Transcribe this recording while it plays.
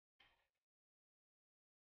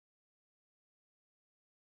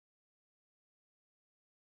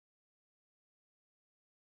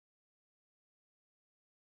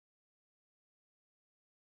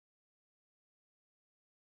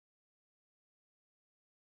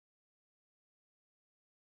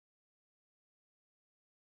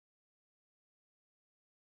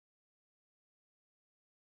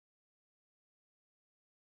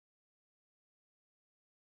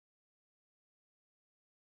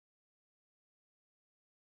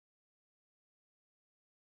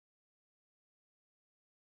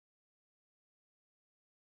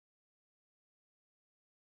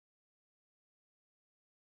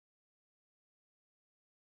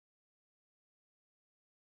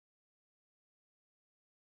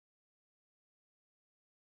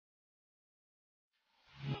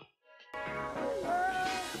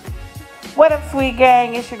What up, sweet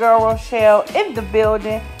gang? It's your girl Rochelle in the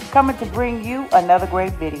building, coming to bring you another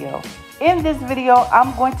great video. In this video,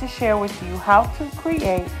 I'm going to share with you how to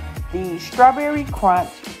create the strawberry crunch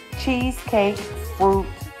cheesecake fruit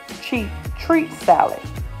treat salad.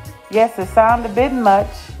 Yes, it sounds a bit much,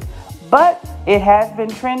 but it has been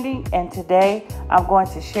trending, and today I'm going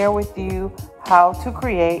to share with you how to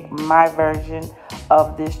create my version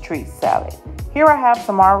of this treat salad. Here I have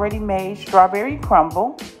some already made strawberry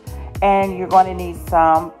crumble, and you're going to need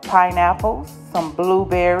some pineapples, some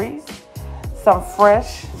blueberries, some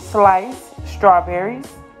fresh sliced strawberries,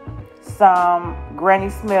 some Granny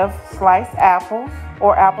Smith sliced apples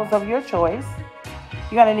or apples of your choice.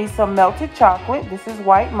 You're going to need some melted chocolate. This is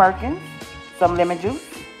white merkins, some lemon juice,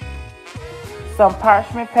 some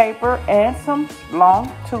parchment paper, and some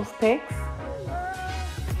long toothpicks.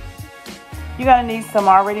 You're going to need some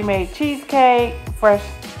already made cheesecake, fresh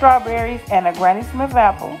strawberries, and a Granny Smith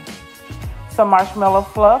apple, some marshmallow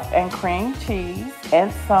fluff and cream cheese,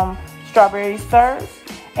 and some strawberry syrup.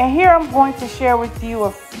 And here I'm going to share with you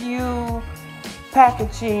a few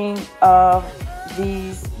packaging of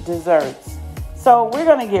these desserts. So we're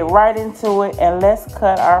going to get right into it, and let's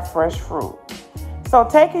cut our fresh fruit. So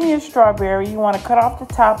taking your strawberry, you want to cut off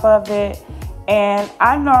the top of it, and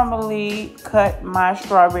I normally cut my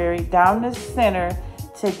strawberry down the center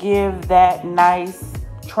to give that nice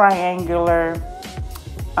triangular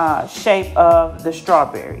shape of the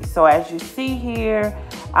strawberry. So as you see here,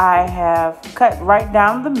 I have cut right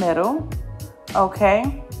down the middle,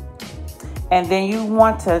 okay? And then you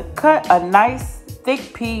want to cut a nice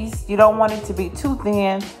thick piece. You don't want it to be too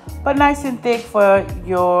thin, but nice and thick for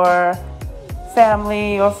your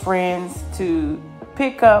family or friends to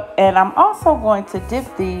pick up. And I'm also going to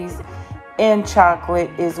dip these in chocolate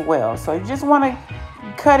as well. So you just want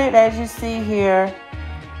to cut it, as you see here,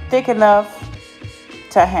 thick enough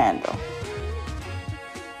to handle.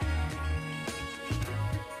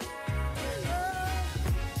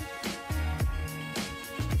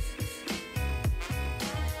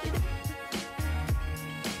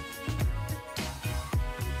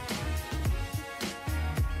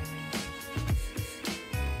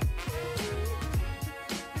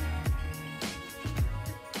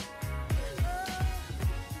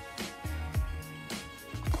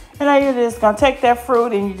 And now you're just going to take that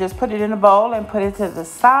fruit and you just put it in a bowl and put it to the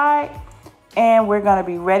side. And we're going to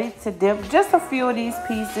be ready to dip just a few of these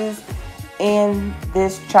pieces in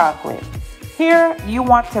this chocolate. Here, you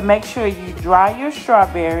want to make sure you dry your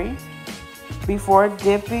strawberry before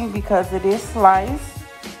dipping because it is sliced.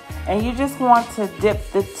 And you just want to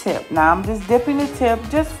dip the tip. Now, I'm just dipping the tip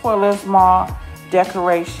just for a little small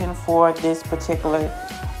decoration for this particular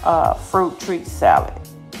fruit treat salad.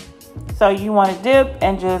 So you want to dip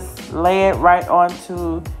and just lay it right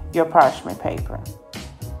onto your parchment paper.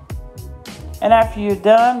 And after you're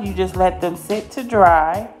done, you just let them sit to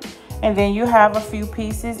dry. And then you have a few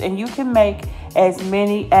pieces, and you can make as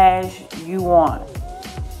many as you want.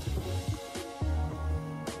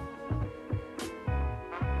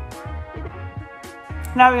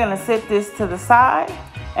 Now we're going to set this to the side.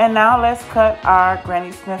 And now let's cut our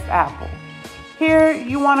Granny Smith apple. Here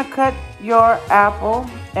you want to cut your apple,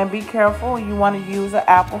 and be careful, you want to use an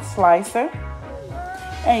apple slicer.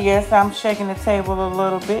 And yes, I'm shaking the table a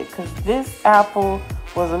little bit because this apple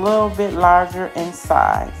was a little bit larger in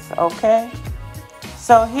size, okay?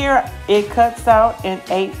 So here it cuts out in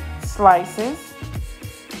 8 slices,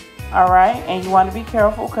 all right? And you want to be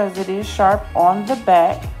careful because it is sharp on the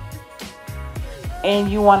back. And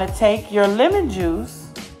you want to take your lemon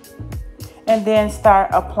juice and then start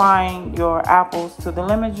applying your apples to the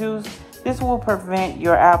lemon juice. This will prevent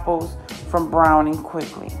your apples from browning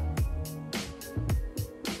quickly.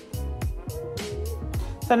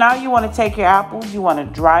 So now you want to take your apples, you want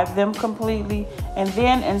to dry them completely, and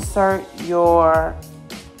then insert your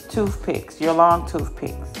toothpicks, your long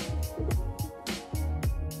toothpicks.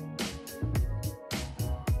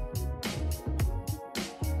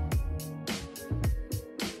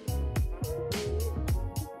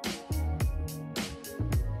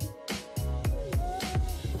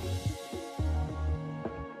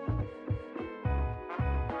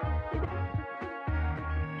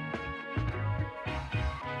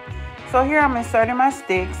 So here I'm inserting my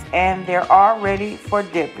sticks, and they're all ready for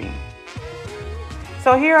dipping.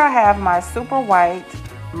 So here I have my super white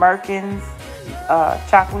Merkins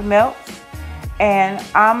chocolate melts, and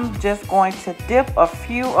I'm just going to dip a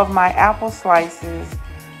few of my apple slices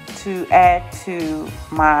to add to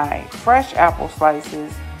my fresh apple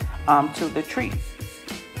slices to the treat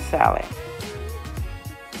salad.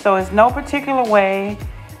 So it's no particular way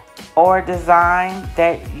or design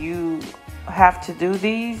that you have to do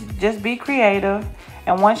these. Just be creative.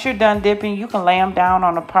 And once you're done dipping, you can lay them down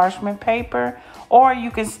on a parchment paper, or you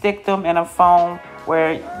can stick them in a foam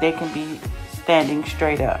where they can be standing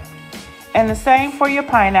straight up. And the same for your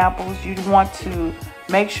pineapples. You want to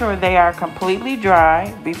make sure they are completely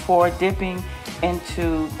dry before dipping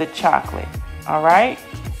into the chocolate. All right?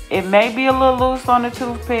 It may be a little loose on the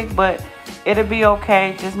toothpick, but it'll be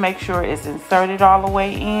okay. Just make sure it's inserted all the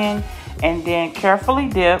way in, and then carefully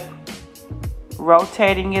dip,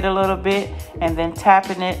 rotating it a little bit, and then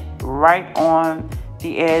tapping it right on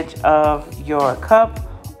the edge of your cup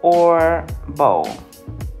or bowl.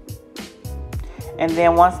 And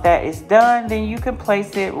then once that is done, then you can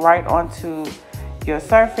place it right onto your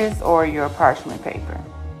surface or your parchment paper.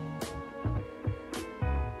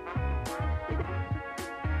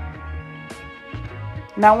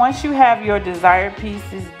 Now once you have your desired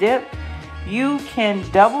pieces dipped, you can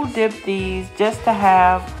double dip these just to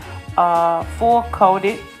have full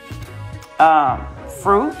coated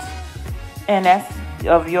fruit, and that's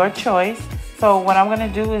of your choice. So what I'm going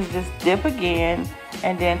to do is just dip again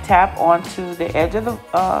and then tap onto the edge of the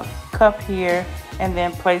cup here, and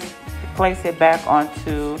then place it back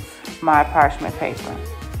onto my parchment paper.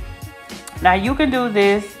 Now you can do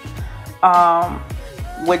this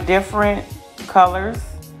with different colors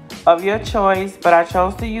of your choice, but I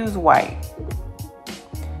chose to use white.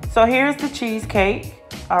 So here's the cheesecake.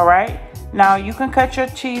 All right, now you can cut your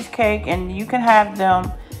cheesecake, and you can have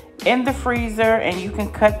them in the freezer, and you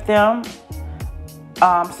can cut them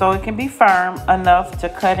so it can be firm enough to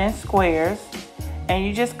cut in squares, and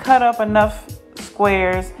you just cut up enough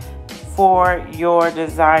squares for your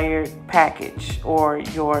desired package or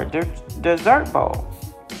your dessert bowl.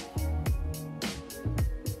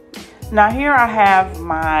 Now here I have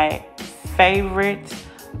my favorite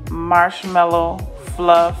marshmallow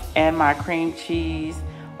fluff and my cream cheese,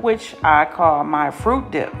 which I call my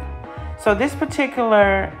fruit dip. So this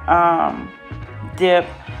particular dip,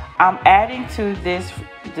 I'm adding to this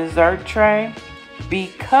dessert tray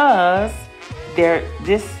because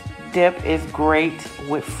this dip is great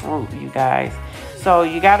with fruit, you guys. So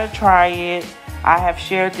you gotta try it. I have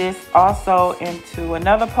shared this also into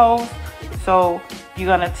another post. So you're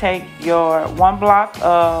gonna take your 1 block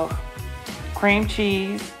of cream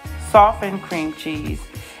cheese, softened cream cheese,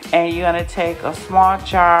 and you're gonna take a small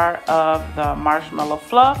jar of the marshmallow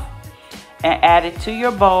fluff and add it to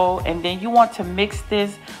your bowl, and then you want to mix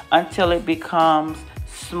this until it becomes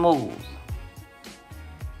smooth.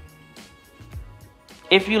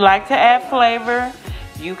 If you like to add flavor,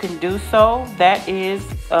 you can do so. That is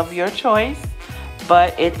of your choice,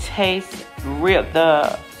 but it tastes real.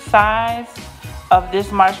 The size of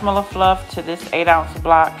this marshmallow fluff to this 8-ounce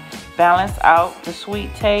block balance out the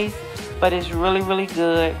sweet taste, but it's really, really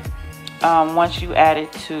good once you add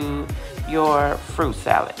it to your fruit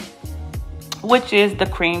salad, which is the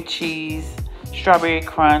cream cheese strawberry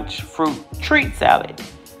crunch fruit treat salad.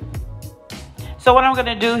 So what I'm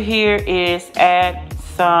gonna do here is add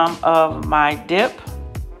some of my dip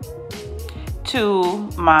to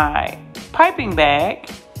my piping bag,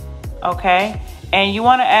 okay? And you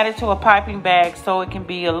wanna add it to a piping bag so it can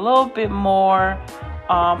be a little bit more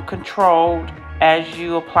controlled as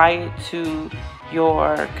you apply it to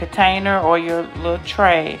your container or your little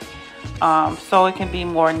tray, so it can be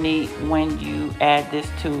more neat when you add this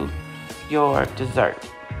to your dessert.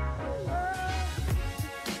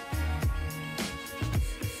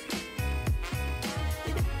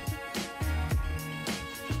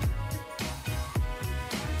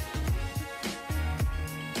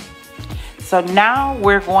 So now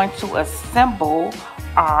we're going to assemble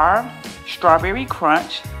our strawberry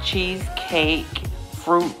crunch cheesecake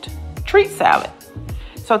fruit treat salad.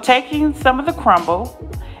 So taking some of the crumble,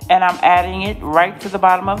 and I'm adding it right to the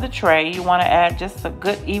bottom of the tray. You want to add just a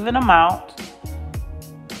good even amount.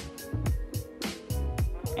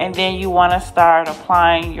 And then you want to start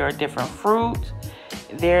applying your different fruit.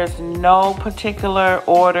 There's no particular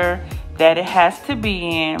order that it has to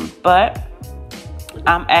be in, but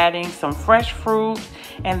I'm adding some fresh fruit,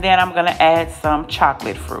 and then I'm going to add some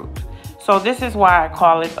chocolate fruit. So this is why I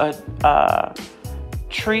call it a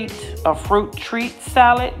fruit treat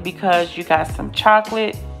salad, because you got some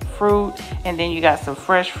chocolate fruit and then you got some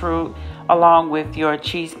fresh fruit along with your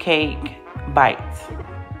cheesecake bites.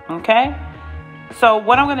 Okay, so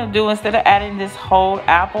what I'm going to do, instead of adding this whole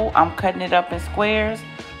apple, I'm cutting it up in squares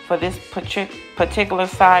for this particular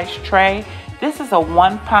size tray. This is a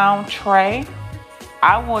 1-pound tray.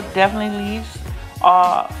 I will definitely leave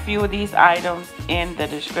a few of these items in the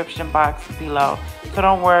description box below, so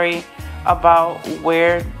don't worry about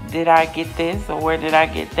where did I get this or where did I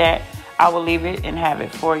get that. I will leave it and have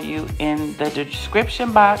it for you in the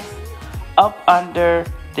description box up under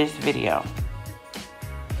this video.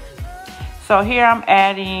 So here I'm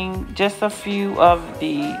adding just a few of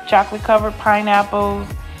the chocolate covered pineapples,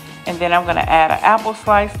 and then I'm going to add an apple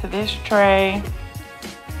slice to this tray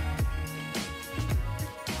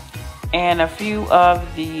and a few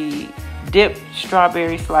of the dipped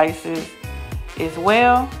strawberry slices as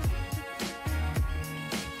well.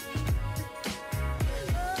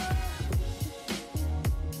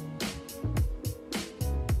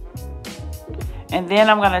 And then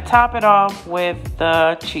I'm going to top it off with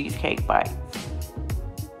the cheesecake bites.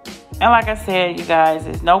 And like I said, you guys,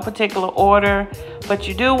 there's no particular order, but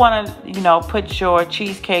you do want to, put your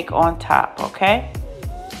cheesecake on top, okay?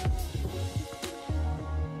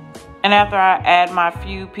 And after I add my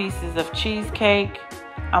few pieces of cheesecake,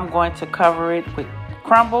 I'm going to cover it with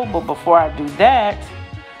crumble. But before I do that,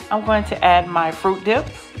 I'm going to add my fruit dip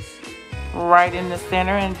right in the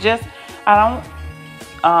center. And I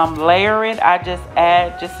don't layer it. I just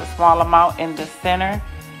add just a small amount in the center,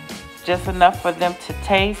 just enough for them to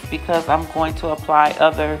taste, because I'm going to apply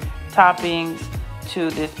other toppings to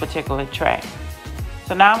this particular tray.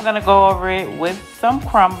 So now I'm going to go over it with some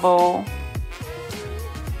crumble.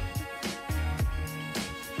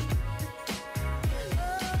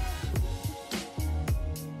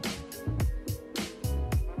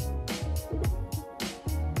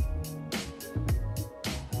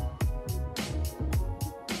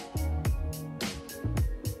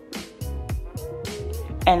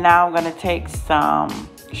 And now I'm going to take some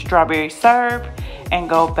strawberry syrup and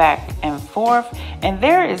go back and forth. And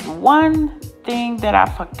there is one thing that I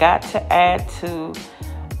forgot to add to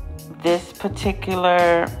this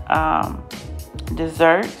particular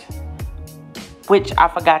dessert, which I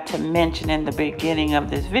forgot to mention in the beginning of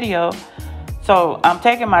this video. So I'm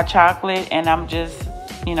taking my chocolate and I'm just,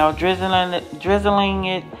 drizzling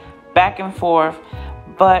it back and forth.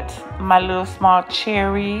 But my little small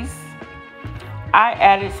cherries, I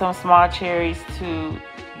added some small cherries to,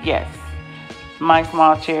 my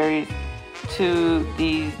small cherries to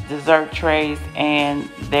these dessert trays, and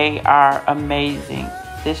they are amazing.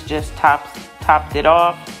 This just topped it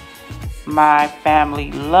off. My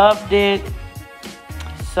family loved it.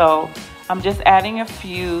 So I'm just adding a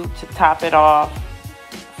few to top it off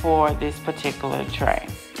for this particular tray.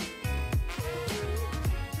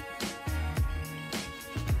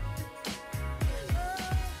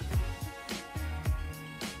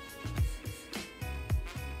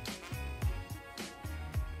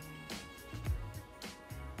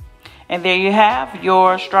 And there you have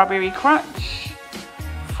your strawberry crunch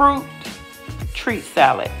fruit treat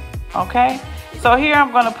salad, okay? So here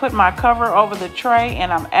I'm gonna put my cover over the tray,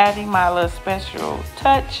 and I'm adding my little special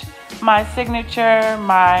touch, my signature,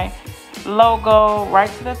 my logo right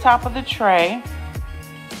to the top of the tray.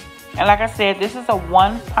 And like I said, this is a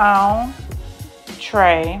 1 pound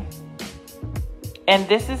tray, and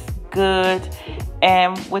this is good.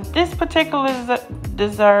 And with this particular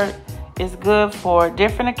dessert, it's good for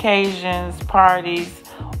different occasions, parties,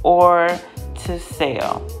 or to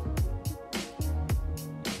sell.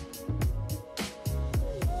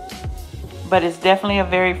 But it's definitely a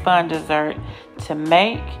very fun dessert to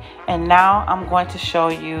make. And now I'm going to show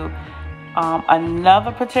you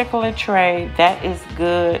another particular tray that is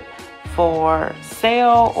good for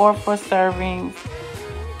sale or for servings,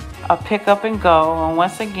 a pick up and go. And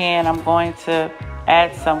once again, I'm going to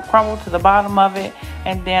add some crumble to the bottom of it,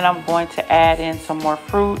 and then I'm going to add in some more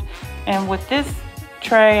fruit. And with this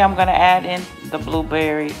tray, I'm going to add in the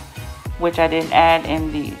blueberries, which I didn't add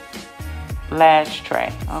in the last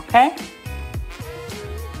tray, okay?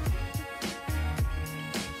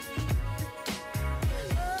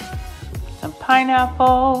 Some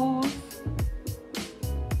pineapples.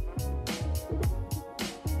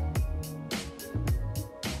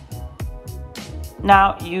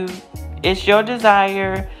 Now it's your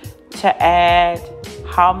desire to add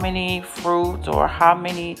how many fruits or how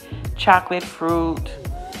many chocolate fruit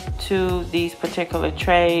to these particular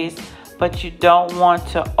trays, but you don't want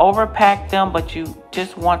to overpack them, but you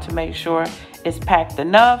just want to make sure it's packed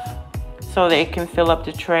enough so that it can fill up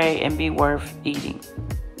the tray and be worth eating.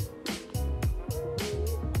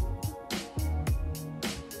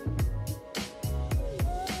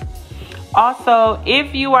 Also,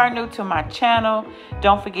 if you are new to my channel,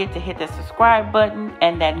 don't forget to hit the subscribe button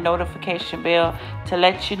and that notification bell to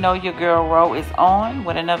let you know your girl Ro is on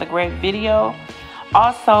with another great video.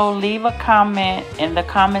 Also, leave a comment in the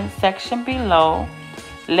comment section below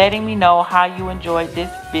letting me know how you enjoyed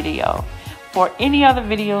this video. For any other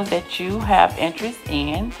videos that you have interest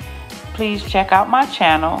in, please check out my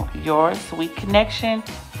channel, Your Sweet Connection,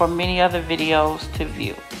 for many other videos to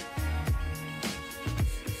view.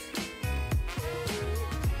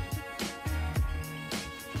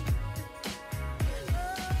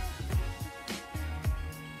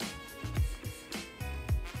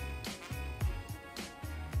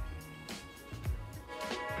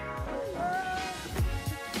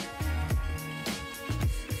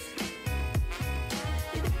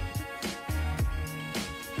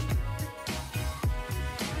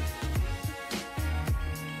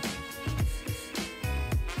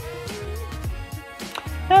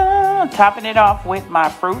 Topping it off with my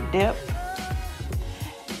fruit dip,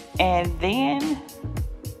 and then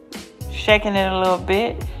shaking it a little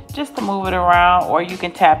bit just to move it around, or you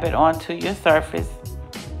can tap it onto your surface.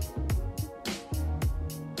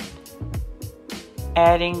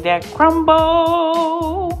 Adding that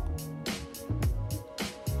crumble.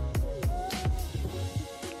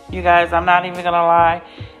 You guys, I'm not even gonna lie,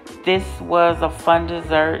 this was a fun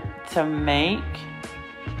dessert to make.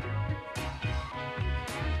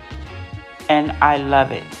 And I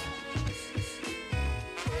love it.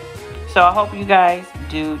 So I hope you guys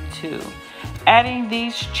do too. Adding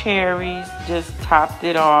these cherries just topped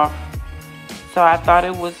it off. So I thought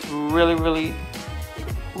it was really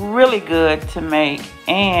good to make.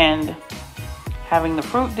 And having the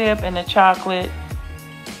fruit dip and the chocolate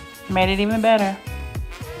made it even better.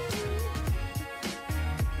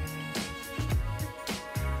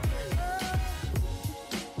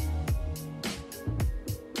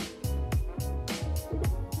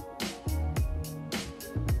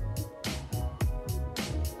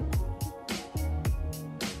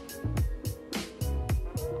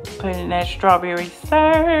 Put in that strawberry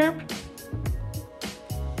syrup.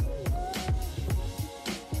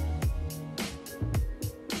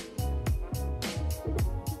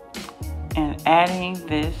 And adding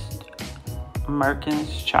this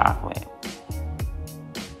Merkin's chocolate.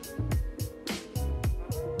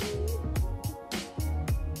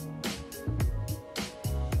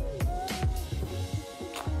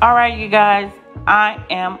 All right, you guys, I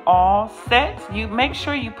am all set. You make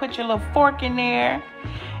sure you put your little fork in there.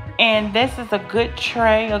 And this is a good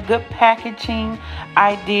tray, a good packaging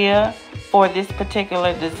idea for this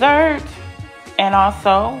particular dessert. And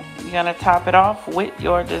also, you're gonna top it off with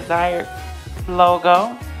your desired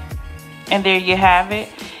logo. And there you have it.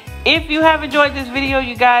 If you have enjoyed this video,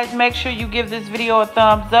 you guys, make sure you give this video a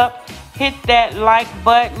thumbs up. Hit that like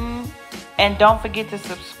button. And don't forget to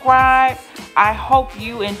subscribe. I hope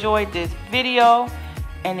you enjoyed this video.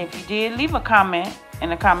 And if you did, leave a comment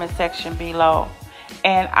in the comment section below.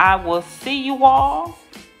 And I will see you all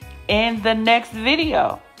in the next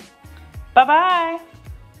video. Bye-bye.